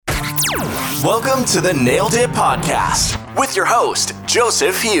Welcome to the Nailed It Podcast with your host,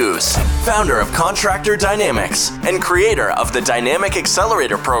 Joseph Hughes, founder of Contractor Dynamics and creator of the Dynamic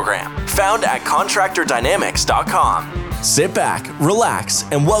Accelerator Program, found at contractordynamics.com. Sit back, relax,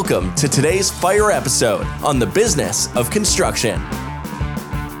 and welcome to today's fire episode on the business of construction.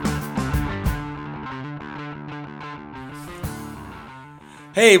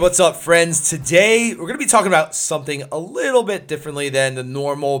 Hey, what's up, friends? Today, we're going to be talking about something a little bit differently than the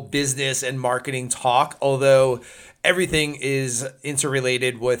normal business and marketing talk, although everything is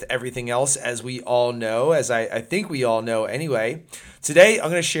interrelated with everything else, as we all know, as I think we all know anyway. Today, I'm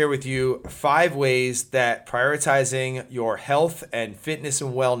going to share with you 5 ways that prioritizing your health and fitness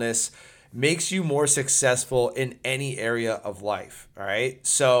and wellness makes you more successful in any area of life, all right?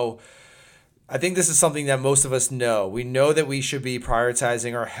 So I think this is something that most of us know. We know that we should be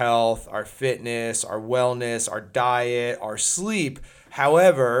prioritizing our health, our fitness, our wellness, our diet, our sleep.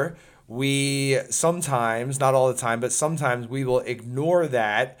 However, we sometimes, not all the time, but sometimes we will ignore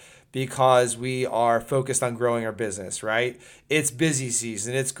that because we are focused on growing our business, right? It's busy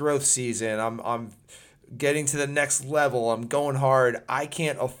season, it's growth season. I'm getting to the next level. I'm going hard. I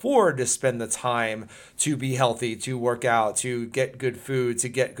can't afford to spend the time to be healthy, to work out, to get good food, to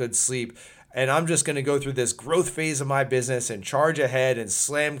get good sleep. And I'm just going to go through this growth phase of my business and charge ahead and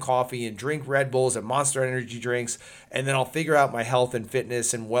slam coffee and drink Red Bulls and Monster Energy drinks. And then I'll figure out my health and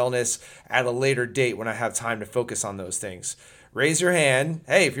fitness and wellness at a later date when I have time to focus on those things. Raise your hand.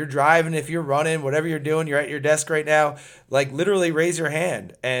 Hey, if you're driving, if you're running, whatever you're doing, you're at your desk right now, like literally raise your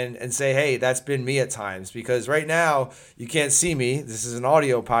hand and say, hey, that's been me at times. Because right now you can't see me. This is an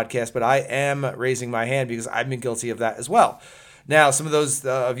audio podcast, but I am raising my hand because I've been guilty of that as well. Now, some of those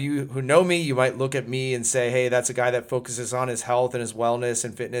of you who know me, you might look at me and say, hey, that's a guy that focuses on his health and his wellness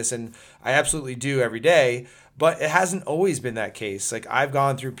and fitness. And I absolutely do every day. But it hasn't always been that case. Like, I've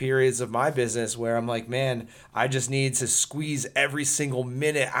gone through periods of my business where I'm like, man, I just need to squeeze every single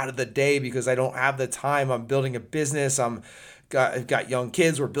minute out of the day because I don't have the time. I'm building a business. I've got young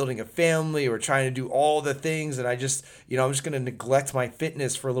kids. We're building a family. We're trying to do all the things. And I'm just going to neglect my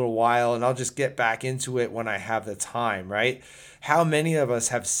fitness for a little while and I'll just get back into it when I have the time, right? How many of us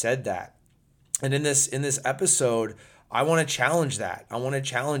have said that? And in this episode, I want to challenge that. I want to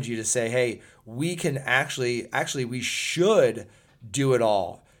challenge you to say, hey, we can actually we should do it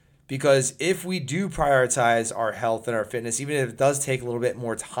all. Because if we do prioritize our health and our fitness, even if it does take a little bit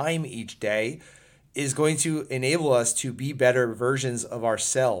more time each day, is going to enable us to be better versions of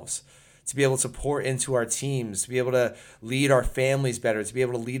ourselves, to be able to pour into our teams, to be able to lead our families better, to be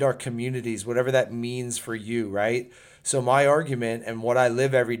able to lead our communities, whatever that means for you, right? So my argument and what I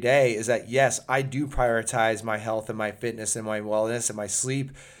live every day is that, yes, I do prioritize my health and my fitness and my wellness and my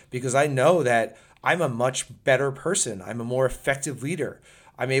sleep because I know that I'm a much better person. I'm a more effective leader.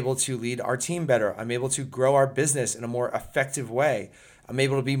 I'm able to lead our team better. I'm able to grow our business in a more effective way. I'm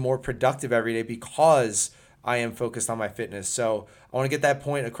able to be more productive every day because I am focused on my fitness. So I want to get that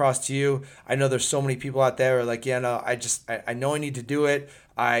point across to you. I know there's so many people out there who are like, yeah, no, I know I need to do it.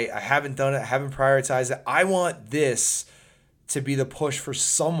 I haven't done it. I haven't prioritized it. I want this to be the push for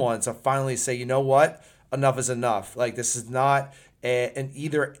someone to finally say, you know what? Enough is enough. Like, this is not an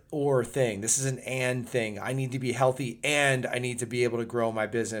either or thing. This is an and thing. I need to be healthy and I need to be able to grow my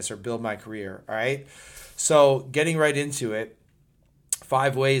business or build my career. All right. So getting right into it,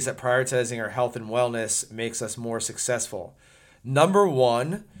 5 ways that prioritizing our health and wellness makes us more successful. Number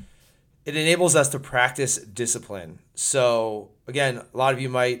 1, it enables us to practice discipline. So again, a lot of you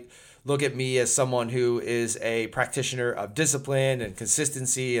might look at me as someone who is a practitioner of discipline and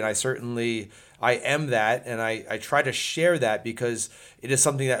consistency, and I am that, and I try to share that because it is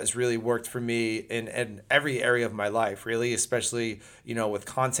something that has really worked for me in every area of my life, really, especially, with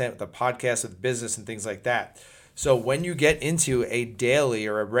content, with the podcast, with business and things like that. So when you get into a daily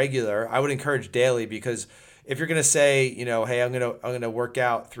or a regular, I would encourage daily because if you're going to say, hey, I'm going to work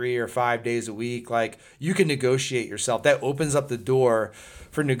out 3 or 5 days a week, like, you can negotiate yourself. That opens up the door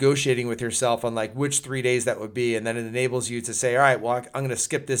for negotiating with yourself on like which 3 days that would be. And then it enables you to say, all right, well, I'm going to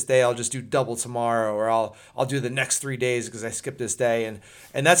skip this day. I'll just do double tomorrow, or I'll do the next 3 days because I skipped this day.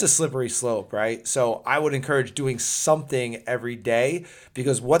 And that's a slippery slope, right? So I would encourage doing something every day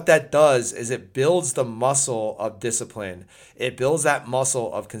because what that does is it builds the muscle of discipline. It builds that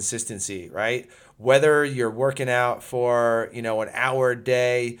muscle of consistency, right? Whether you're working out for, an hour a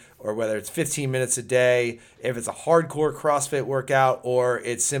day or whether it's 15 minutes a day, if it's a hardcore CrossFit workout, or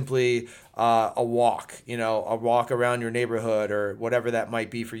it's simply a walk, a walk around your neighborhood or whatever that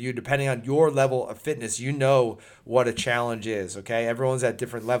might be for you, depending on your level of fitness, what a challenge is. Okay. Everyone's at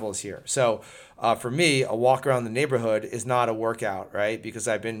different levels here. So for me, a walk around the neighborhood is not a workout, right? Because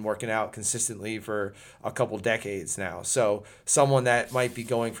I've been working out consistently for a couple decades now. So someone that might be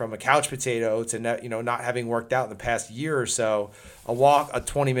going from a couch potato to not having worked out in the past year or so, a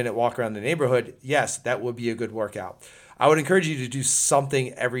 20-minute walk around the neighborhood, yes, that would be a good workout. I would encourage you to do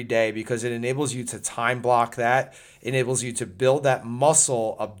something every day because it enables you to time block that, enables you to build that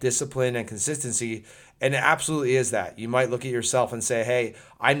muscle of discipline and consistency. And it absolutely is that. You might look at yourself and say, hey,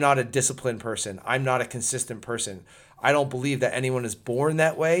 I'm not a disciplined person. I'm not a consistent person. I don't believe that anyone is born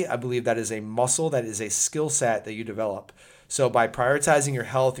that way. I believe that is a muscle, that is a skill set that you develop. So by prioritizing your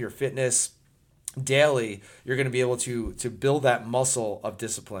health, your fitness daily, you're going to be able to build that muscle of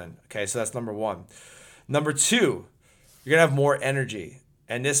discipline. Okay, so that's number one. Number two, you're going to have more energy.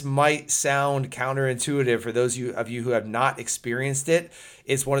 And this might sound counterintuitive for those of you who have not experienced it.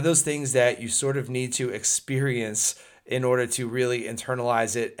 It's one of those things that you sort of need to experience in order to really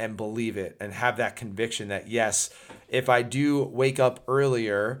internalize it and believe it and have that conviction that, yes, if I do wake up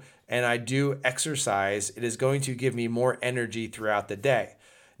earlier and I do exercise, it is going to give me more energy throughout the day.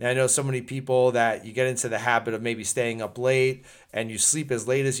 Now, I know so many people that you get into the habit of maybe staying up late and you sleep as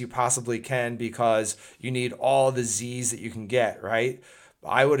late as you possibly can because you need all the Z's that you can get, right?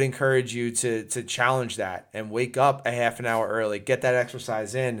 I would encourage you to challenge that and wake up a half an hour early, get that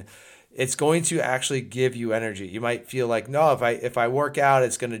exercise in. It's going to actually give you energy. You might feel like, no, if I work out,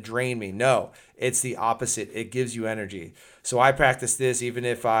 it's going to drain me. No, it's the opposite. It gives you energy. So I practice this even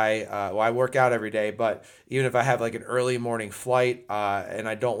if I work out every day, but even if I have like an early morning flight and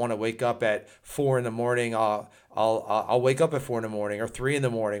I don't want to wake up at 4 a.m, I'll wake up at 4 a.m. or 3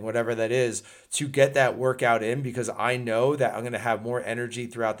 a.m, whatever that is, to get that workout in because I know that I'm going to have more energy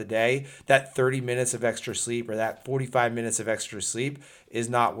throughout the day. That 30 minutes of extra sleep or that 45 minutes of extra sleep is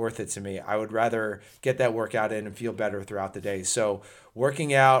not worth it to me. I would rather get that workout in and feel better throughout the day. So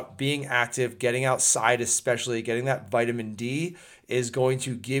working out, being active, getting outside, especially getting that vitamin D is going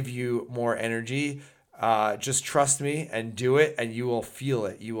to give you more energy. Just trust me and do it and you will feel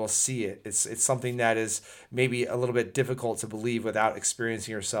it. You will see it. It's something that is maybe a little bit difficult to believe without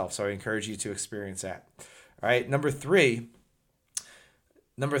experiencing yourself. So I encourage you to experience that. All right. Number three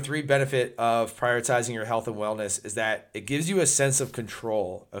benefit of prioritizing your health and wellness is that it gives you a sense of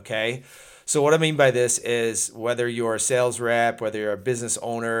control. Okay. So what I mean by this is whether you're a sales rep, whether you're a business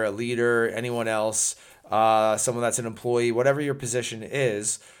owner, a leader, anyone else, someone that's an employee, whatever your position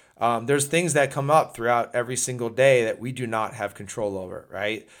is, there's things that come up throughout every single day that we do not have control over,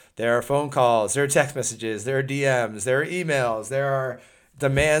 right? There are phone calls, there are text messages, there are DMs, there are emails, there are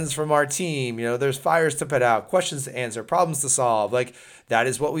demands from our team, there's fires to put out, questions to answer, problems to solve. Like that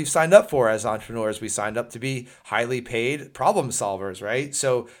is what we've signed up for as entrepreneurs. We signed up to be highly paid problem solvers, right?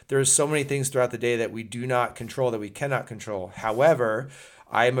 So there's so many things throughout the day that we do not control, that we cannot control. However,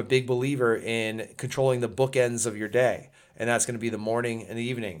 I am a big believer in controlling the bookends of your day. And that's going to be the morning and the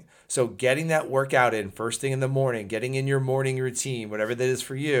evening. So getting that workout in first thing in the morning, getting in your morning routine, whatever that is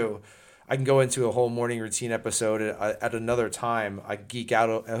for you. I can go into a whole morning routine episode at another time. I geek out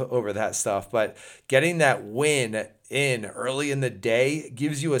over that stuff. But getting that win in early in the day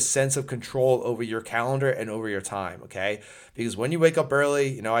gives you a sense of control over your calendar and over your time, okay? Because when you wake up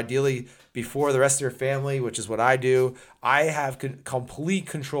early, ideally before the rest of your family, which is what I do, I have complete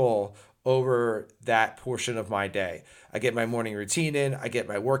control over that portion of my day. I get my morning routine in, I get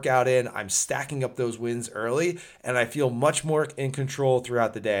my workout in, I'm stacking up those wins early, and I feel much more in control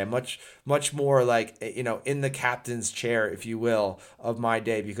throughout the day. I'm much more like, in the captain's chair, if you will, of my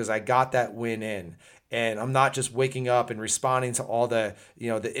day because I got that win in. And I'm not just waking up and responding to all the,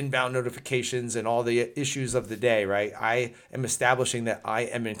 the inbound notifications and all the issues of the day, right? I am establishing that I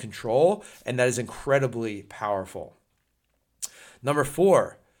am in control, and that is incredibly powerful. Number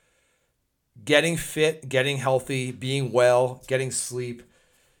 4, getting fit, getting healthy, being well, getting sleep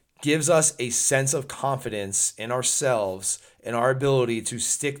gives us a sense of confidence in ourselves and our ability to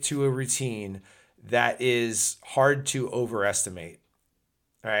stick to a routine that is hard to overestimate.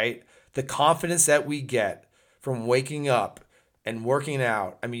 All right? The confidence that we get from waking up and working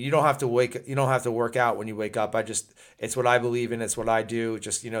out. I mean, you don't have to work out when you wake up. It's what I believe in. It's what I do.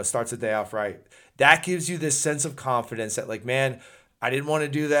 Just, starts the day off right. That gives you this sense of confidence that like, man, I didn't want to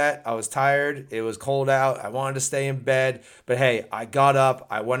do that. I was tired. It was cold out. I wanted to stay in bed. But hey, I got up.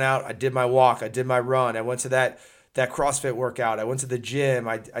 I went out. I did my walk. I did my run. I went to that CrossFit workout. I went to the gym.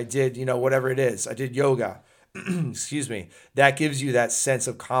 I did, whatever it is. I did yoga. excuse me, that gives you that sense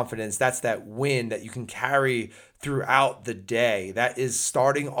of confidence. That's that win that you can carry throughout the day. That is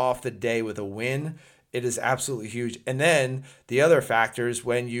starting off the day with a win. It is absolutely huge. And then the other factors,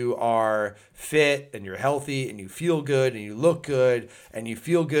 when you are fit and you're healthy and you feel good and you look good and you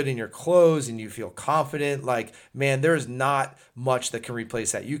feel good in your clothes and you feel confident, like, man, there's not much that can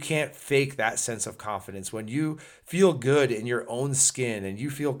replace that. You can't fake that sense of confidence. When you feel good in your own skin and you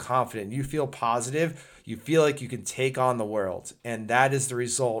feel confident, you feel positive, you feel like you can take on the world. And that is the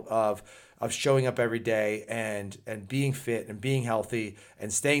result of showing up every day and being fit and being healthy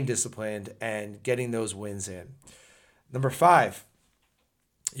and staying disciplined and getting those wins in. Number 5,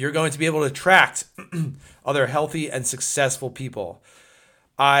 you're going to be able to attract other healthy and successful people.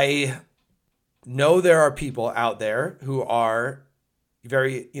 I know there are people out there who are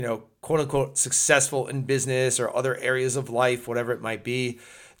very, quote unquote, successful in business or other areas of life, whatever it might be,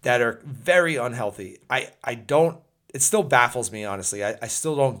 that are very unhealthy. It still baffles me, honestly. I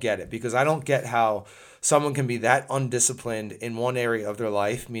still don't get it, because I don't get how someone can be that undisciplined in one area of their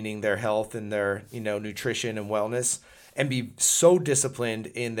life, meaning their health and their, nutrition and wellness, and be so disciplined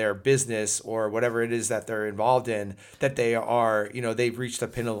in their business or whatever it is that they're involved in that they are, they've reached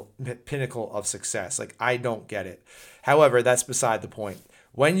the pinnacle of success. Like, I don't get it. However, that's beside the point.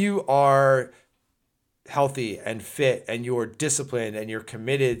 When you are healthy and fit and you're disciplined and you're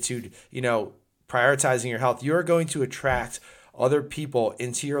committed to, prioritizing your health, you're going to attract other people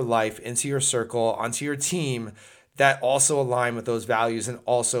into your life, into your circle, onto your team that also align with those values and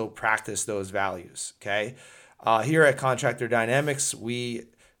also practice those values. Okay. Here at Contractor Dynamics, we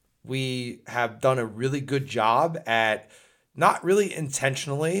have done a really good job at, not really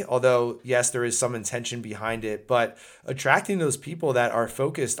intentionally, although yes, there is some intention behind it, but attracting those people that are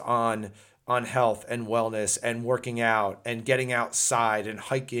focused on health and wellness and working out and getting outside and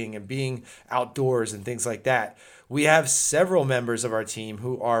hiking and being outdoors and things like that. We have several members of our team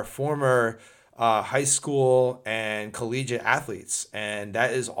who are former high school and collegiate athletes. And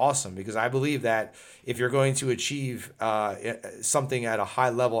that is awesome, because I believe that if you're going to achieve something at a high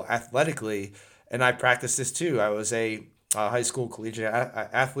level athletically, and I practice this too. I was a high school collegiate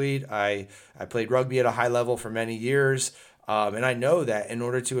athlete. I played rugby at a high level for many years. And I know that in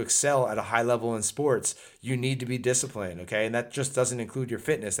order to excel at a high level in sports, you need to be disciplined, okay? And that just doesn't include your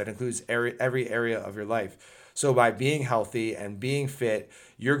fitness. That includes every area of your life. So by being healthy and being fit,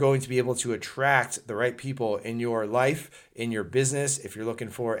 you're going to be able to attract the right people in your life, in your business. If you're looking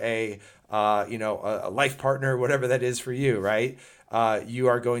for a life partner, whatever that is for you, right? You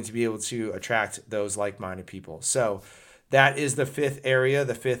are going to be able to attract those like-minded people. So that is the 5th area,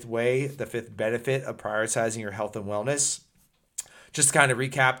 the 5th way, the 5th benefit of prioritizing your health and wellness. Just to kind of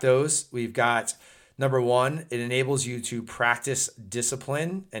recap those, we've got number 1, it enables you to practice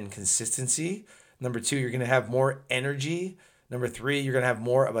discipline and consistency. Number 2, you're going to have more energy. Number 3, you're going to have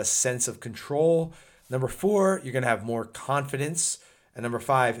more of a sense of control. Number 4, you're going to have more confidence. And number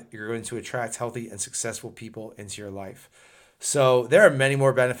 5, you're going to attract healthy and successful people into your life. So there are many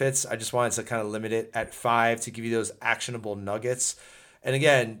more benefits. I just wanted to kind of limit it at 5 to give you those actionable nuggets. And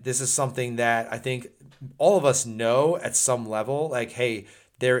again, this is something that I think all of us know at some level, like, hey,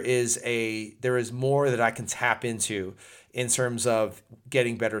 there is more that I can tap into in terms of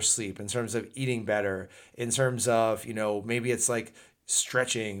getting better sleep, in terms of eating better, in terms of, maybe it's like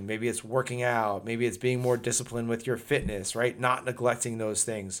stretching, maybe it's working out, maybe it's being more disciplined with your fitness, right? Not neglecting those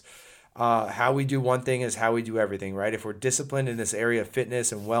things. How we do one thing is how we do everything, right? If we're disciplined in this area of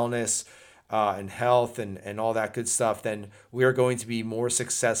fitness and wellness, and health and all that good stuff, then we are going to be more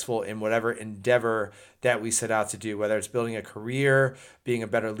successful in whatever endeavor that we set out to do, whether it's building a career, being a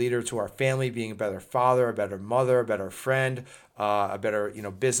better leader to our family, being a better father, a better mother, a better friend, a better,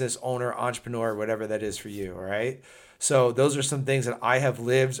 business owner, entrepreneur, whatever that is for you. All right. So those are some things that I have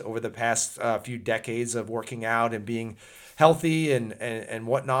lived over the past few decades of working out and being healthy and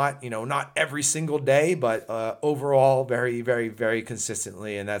whatnot, not every single day, but overall very, very, very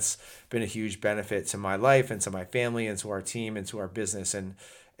consistently. And that's been a huge benefit to my life and to my family and to our team and to our business.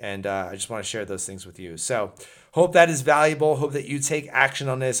 And I just want to share those things with you. So hope that is valuable. Hope that you take action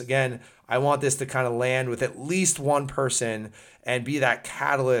on this. Again, I want this to kind of land with at least one person and be that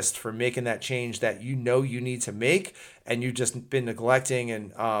catalyst for making that change that you need to make, and you've just been neglecting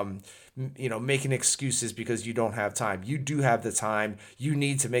and making excuses because you don't have time. You do have the time. You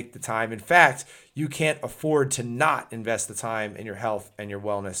need to make the time. In fact, you can't afford to not invest the time in your health and your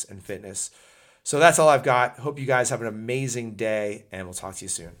wellness and fitness. So that's all I've got. Hope you guys have an amazing day, and we'll talk to you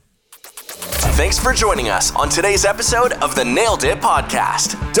soon. Thanks for joining us on today's episode of the Nailed It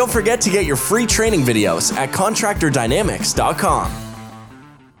Podcast. Don't forget to get your free training videos at contractordynamics.com.